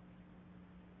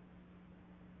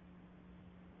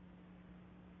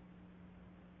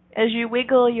 As you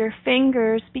wiggle your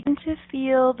fingers, begin to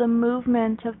feel the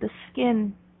movement of the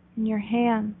skin in your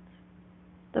hands,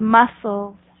 the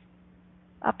muscles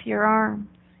up your arms,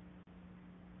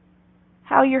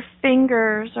 how your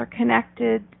fingers are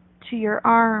connected to your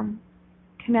arm,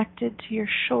 connected to your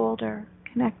shoulder,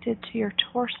 connected to your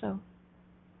torso.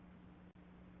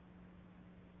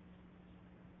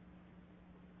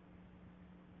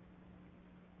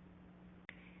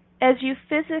 As you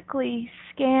physically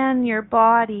scan your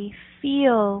body,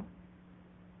 feel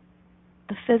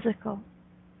the physical.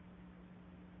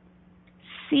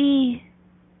 See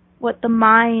what the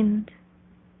mind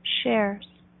shares.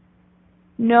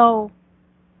 Know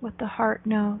what the heart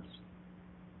knows.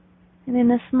 And in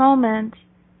this moment,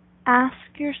 ask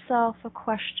yourself a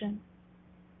question.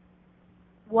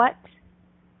 What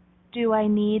do I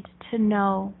need to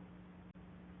know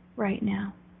right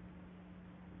now?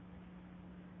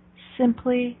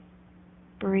 Simply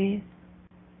breathe.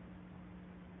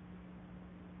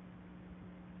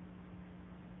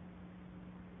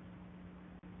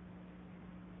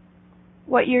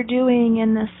 What you're doing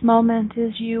in this moment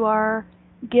is you are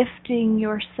gifting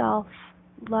yourself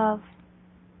love.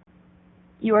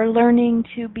 You are learning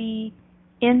to be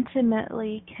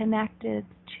intimately connected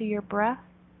to your breath,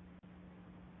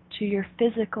 to your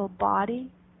physical body,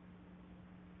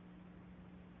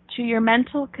 to your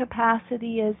mental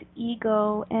capacity as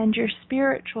ego and your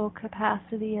spiritual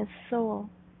capacity as soul.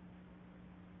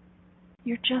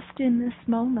 You're just in this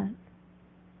moment.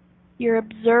 You're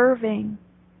observing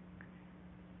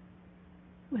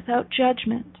without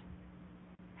judgment,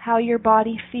 how your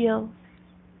body feels,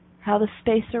 how the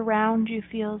space around you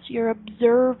feels. You're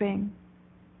observing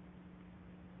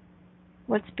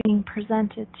what's being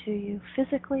presented to you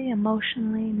physically,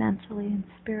 emotionally, mentally, and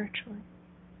spiritually.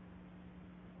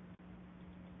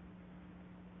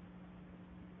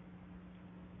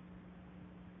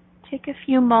 Take a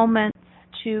few moments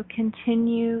to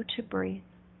continue to breathe.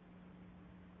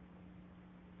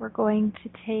 We're going to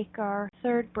take our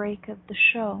third break of the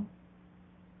show.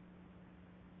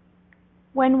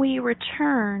 When we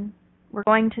return, we're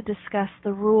going to discuss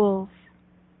the rules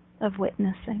of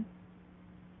witnessing.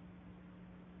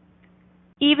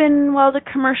 Even while the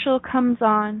commercial comes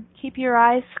on, keep your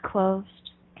eyes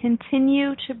closed.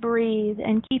 Continue to breathe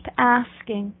and keep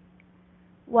asking,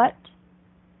 what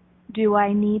do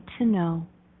I need to know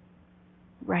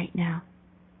right now?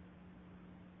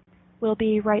 We'll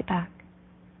be right back.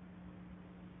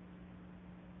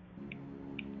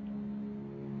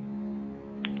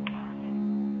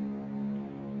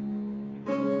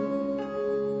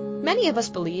 Many of us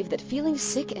believe that feeling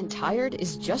sick and tired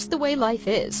is just the way life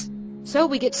is, so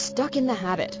we get stuck in the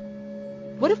habit.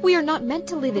 What if we are not meant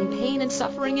to live in pain and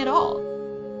suffering at all?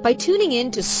 By tuning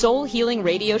in to Soul Healing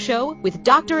Radio Show with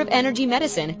Doctor of Energy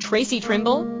Medicine, Tracy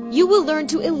Trimble, you will learn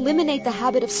to eliminate the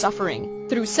habit of suffering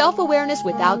through self-awareness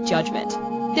without judgment,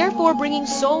 therefore bringing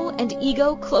soul and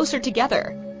ego closer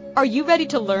together. Are you ready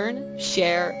to learn,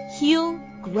 share, heal,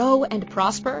 grow, and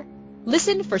prosper?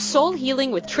 Listen for Soul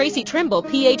Healing with Tracy Trimble,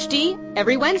 PhD,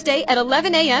 every Wednesday at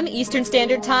 11 a.m. Eastern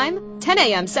Standard Time, 10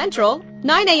 a.m. Central,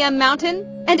 9 a.m.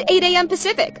 Mountain, and 8 a.m.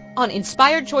 Pacific on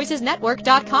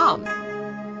InspiredChoicesNetwork.com.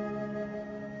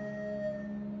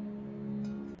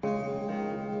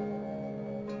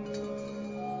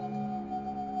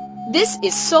 This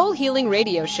is Soul Healing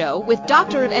Radio Show with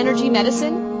Doctor of Energy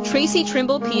Medicine, Tracy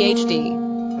Trimble, PhD.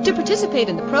 To participate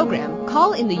in the program,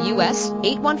 call in the U.S.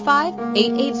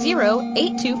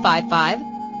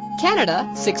 815-880-8255, Canada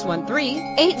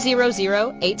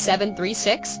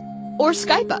 613-800-8736, or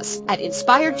Skype us at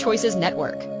Inspired Choices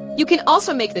Network. You can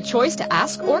also make the choice to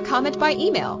ask or comment by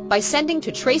email by sending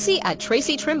to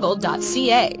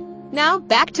tracy@tracytrimble.ca. Now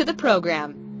back to the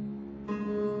program.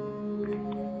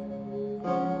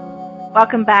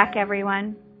 Welcome back,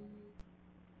 everyone.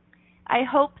 I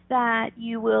hope that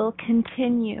you will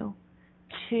continue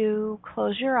to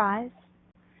close your eyes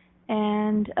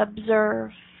and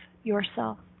observe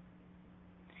yourself.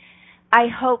 I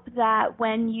hope that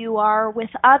when you are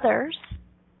with others,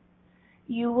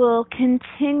 you will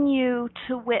continue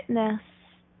to witness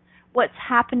what's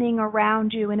happening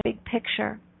around you in a big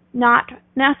picture, not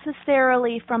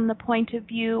necessarily from the point of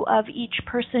view of each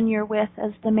person you're with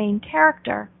as the main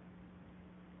character,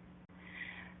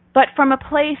 but from a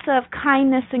place of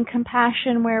kindness and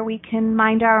compassion where we can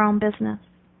mind our own business.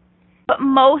 But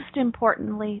most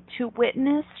importantly, to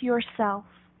witness yourself,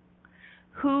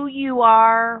 who you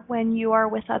are when you are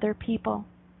with other people.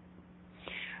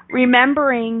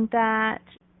 Remembering that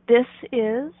this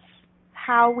is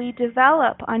how we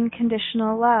develop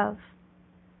unconditional love,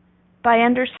 by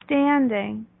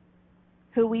understanding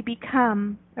who we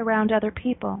become around other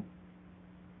people.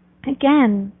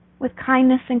 Again, with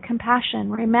kindness and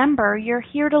compassion. Remember, you're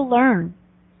here to learn.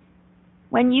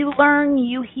 When you learn,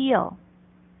 you heal.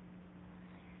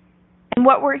 And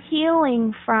what we're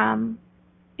healing from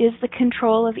is the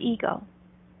control of ego.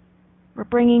 We're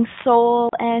bringing soul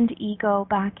and ego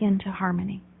back into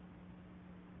harmony.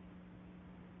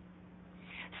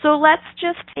 So let's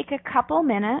just take a couple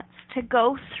minutes to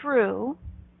go through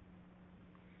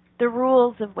the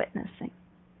rules of witnessing.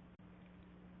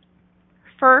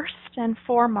 First and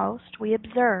foremost, we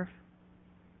observe,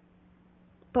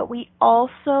 but we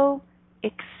also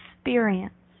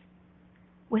experience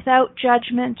without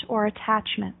judgment or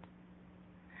attachment.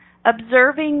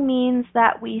 Observing means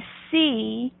that we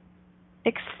see,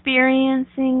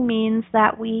 experiencing means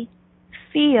that we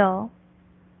feel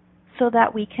so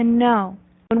that we can know.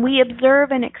 When we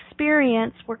observe and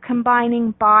experience, we're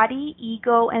combining body,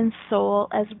 ego, and soul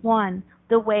as one,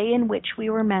 the way in which we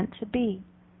were meant to be.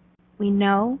 We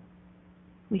know,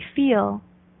 we feel,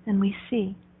 and we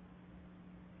see.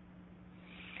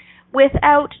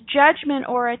 Without judgment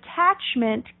or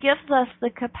attachment gives us the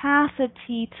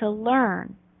capacity to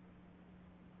learn,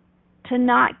 to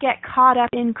not get caught up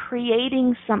in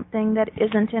creating something that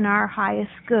isn't in our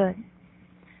highest good.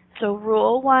 So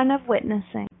rule 1 of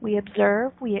witnessing, we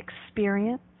observe, we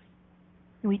experience,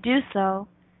 and we do so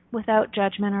without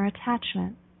judgment or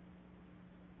attachment.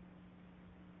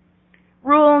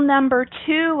 Rule number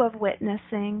 2 of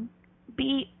witnessing,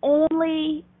 be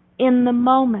only in the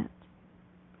moment.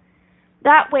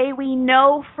 That way we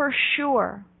know for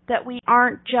sure that we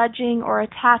aren't judging or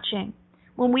attaching.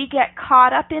 When we get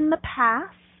caught up in the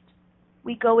past,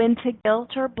 we go into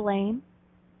guilt or blame.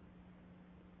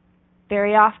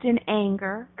 Very often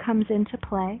anger comes into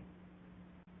play.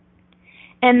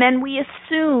 And then we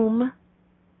assume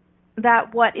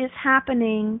that what is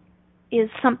happening is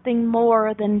something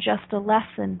more than just a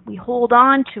lesson. We hold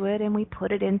on to it and we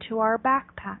put it into our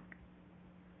backpack.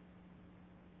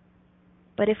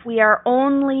 But if we are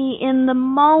only in the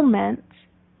moment,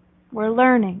 we're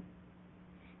learning.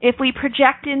 If we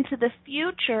project into the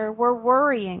future, we're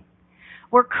worrying.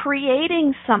 We're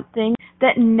creating something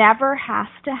that never has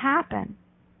to happen.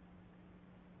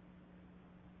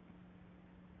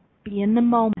 Be in the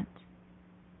moment.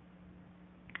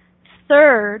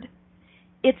 Third,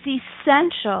 it's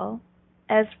essential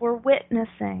as we're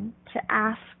witnessing to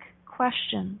ask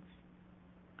questions.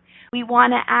 We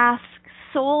want to ask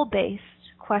soul-based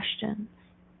questions.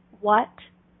 What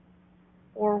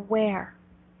or where?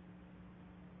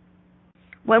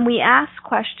 When we ask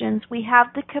questions, we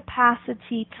have the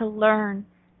capacity to learn,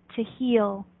 to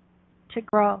heal, to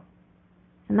grow.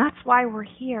 And that's why we're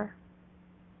here.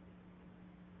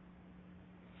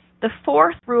 The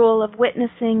fourth rule of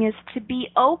witnessing is to be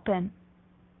open.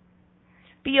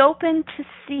 Be open to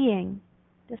seeing.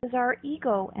 This is our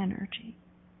ego energy.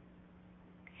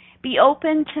 Be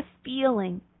open to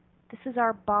feeling. This is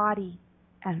our body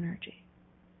energy.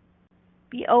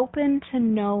 Be open to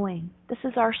knowing. This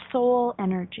is our soul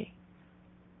energy.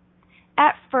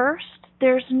 At first,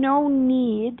 there's no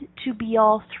need to be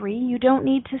all three. You don't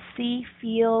need to see,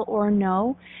 feel, or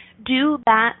know. Do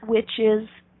that which is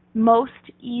most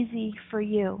easy for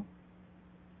you.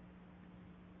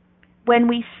 When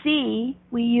we see,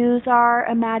 we use our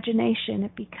imagination.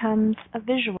 It becomes a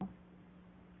visual.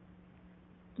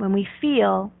 When we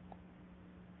feel,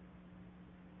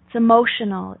 it's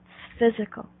emotional, it's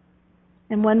physical.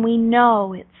 And when we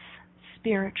know, it's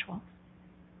spiritual.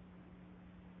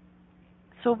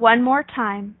 So one more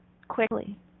time,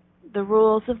 quickly, the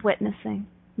rules of witnessing.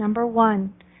 Number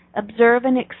 1, observe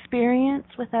an experience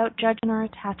without judgment or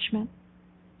attachment.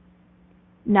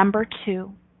 Number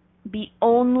 2, be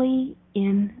only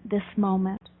in this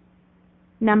moment.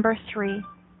 Number 3,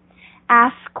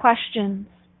 ask questions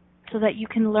so that you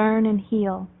can learn and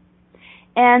heal.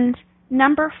 And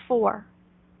number 4,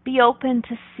 be open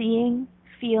to seeing,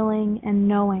 feeling, and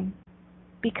knowing,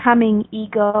 becoming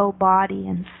ego, body,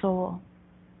 and soul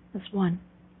as one.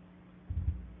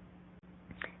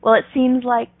 Well, it seems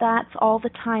like that's all the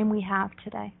time we have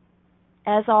today.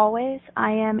 As always,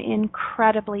 I am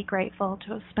incredibly grateful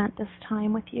to have spent this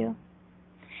time with you.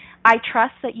 I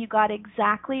trust that you got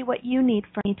exactly what you need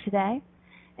from me today,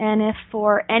 and if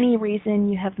for any reason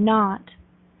you have not,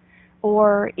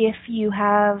 or if you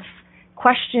have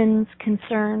questions,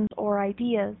 concerns, or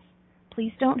ideas,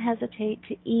 please don't hesitate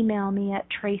to email me at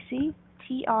Tracy,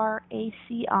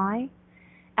 Traci,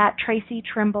 at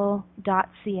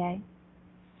tracytrimble.ca.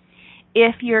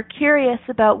 If you're curious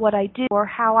about what I do or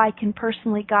how I can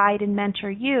personally guide and mentor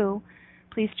you,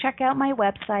 please check out my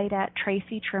website at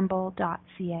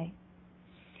tracytrimble.ca.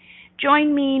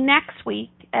 Join me next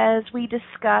week as we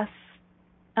discuss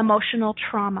emotional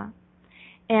trauma,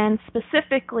 and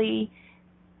specifically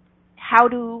how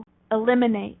to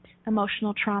eliminate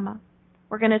emotional trauma.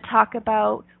 We're going to talk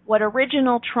about what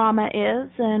original trauma is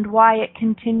and why it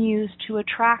continues to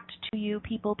attract to you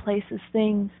people, places,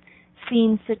 things,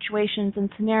 scenes, situations, and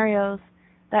scenarios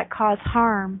that cause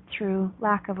harm through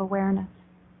lack of awareness.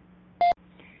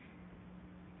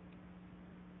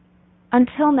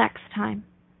 Until next time,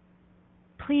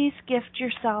 please gift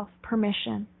yourself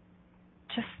permission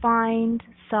to find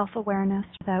self-awareness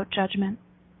without judgment,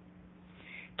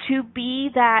 to be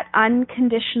that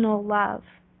unconditional love,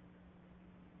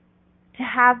 to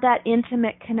have that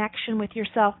intimate connection with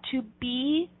yourself, to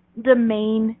be the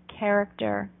main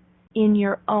character in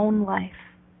your own life.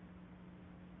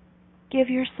 Give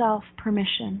yourself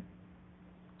permission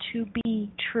to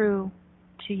be true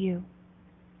to you.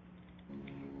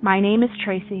 My name is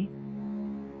Tracy,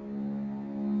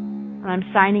 and I'm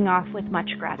signing off with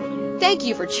much gratitude. Thank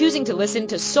you for choosing to listen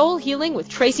to Soul Healing with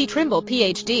Tracy Trimble,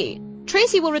 PhD.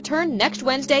 Tracy will return next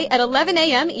Wednesday at 11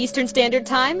 a.m. Eastern Standard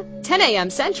Time, 10 a.m.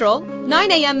 Central,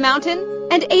 9 a.m. Mountain,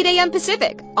 and 8 a.m.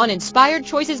 Pacific on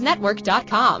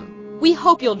InspiredChoicesNetwork.com. We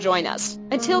hope you'll join us.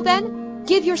 Until then,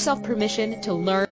 give yourself permission to learn